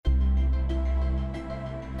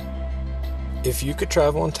If you could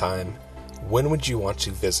travel in time, when would you want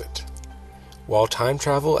to visit? While time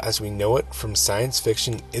travel as we know it from science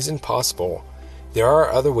fiction isn't possible, there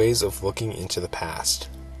are other ways of looking into the past.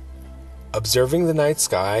 Observing the night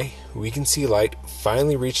sky, we can see light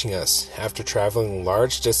finally reaching us after traveling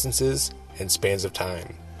large distances and spans of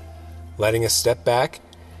time, letting us step back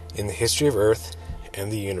in the history of Earth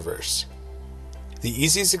and the universe. The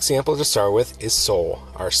easiest example to start with is Sol,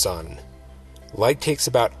 our sun. Light takes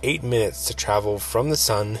about 8 minutes to travel from the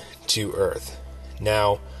sun to Earth.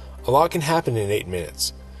 Now, a lot can happen in 8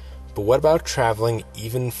 minutes, but what about traveling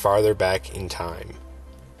even farther back in time?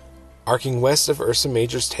 Arcing west of Ursa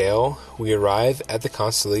Major's tail, we arrive at the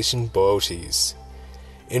constellation Boötes.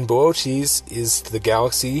 In Boötes is the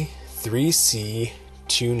galaxy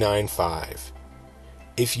 3C295.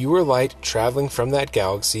 If you were light traveling from that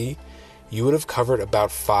galaxy, you would have covered about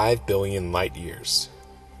 5 billion light years.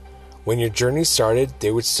 When your journey started,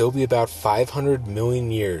 there would still be about 500 million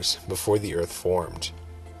years before the Earth formed.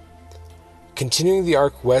 Continuing the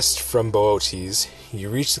arc west from Boötes, you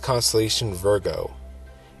reach the constellation Virgo.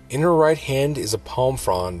 In her right hand is a palm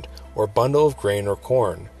frond, or bundle of grain or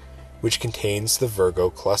corn, which contains the Virgo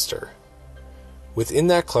cluster. Within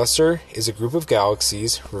that cluster is a group of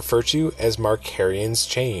galaxies referred to as Markarian's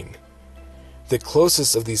chain. The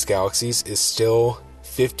closest of these galaxies is still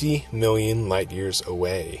 50 million light years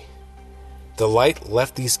away. The light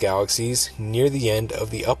left these galaxies near the end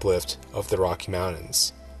of the uplift of the Rocky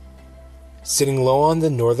Mountains. Sitting low on the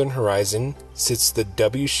northern horizon sits the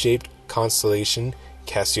W-shaped constellation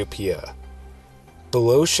Cassiopeia.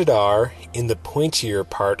 Below Shadar, in the pointier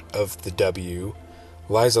part of the W,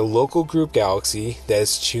 lies a local group galaxy that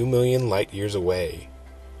is 2 million light years away.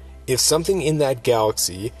 If something in that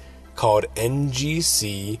galaxy, called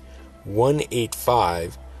NGC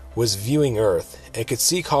 185, was viewing Earth and could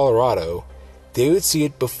see Colorado, they would see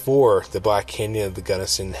it before the Black Canyon of the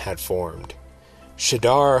Gunnison had formed.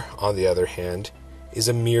 Shadar, on the other hand, is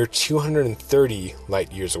a mere 230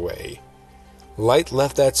 light years away. Light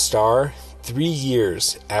left that star 3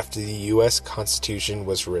 years after the U.S. Constitution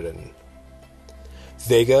was written.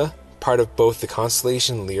 Vega, part of both the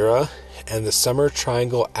constellation Lyra and the Summer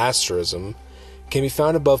Triangle asterism, can be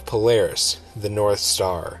found above Polaris, the North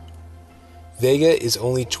Star. Vega is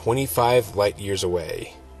only 25 light years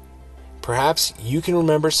away. Perhaps you can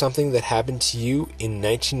remember something that happened to you in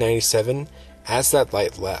 1997 as that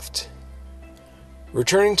light left.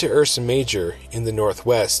 Returning to Ursa Major in the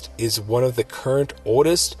northwest is one of the current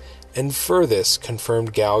oldest and furthest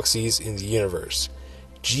confirmed galaxies in the universe,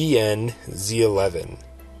 GN Z11.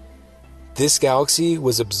 This galaxy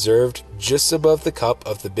was observed just above the cup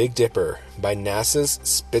of the Big Dipper by NASA's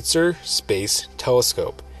Spitzer Space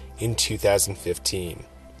Telescope in 2015.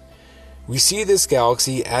 We see this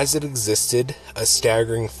galaxy as it existed a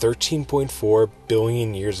staggering 13.4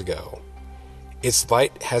 billion years ago. Its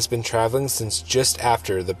light has been traveling since just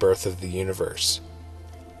after the birth of the universe.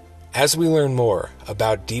 As we learn more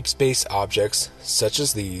about deep space objects such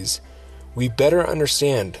as these, we better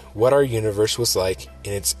understand what our universe was like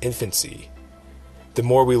in its infancy. The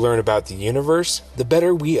more we learn about the universe, the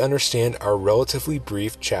better we understand our relatively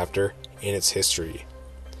brief chapter in its history.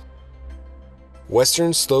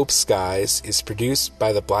 Western Slope Skies is produced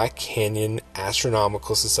by the Black Canyon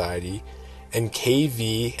Astronomical Society and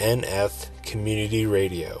KVNF Community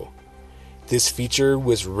Radio. This feature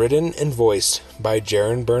was written and voiced by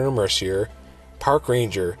Jaron Berner Mercier, Park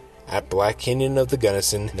Ranger at Black Canyon of the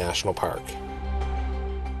Gunnison National Park.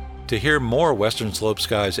 To hear more Western Slope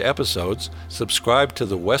Skies episodes, subscribe to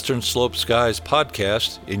the Western Slope Skies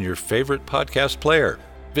podcast in your favorite podcast player.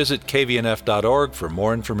 Visit kvnf.org for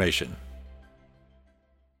more information.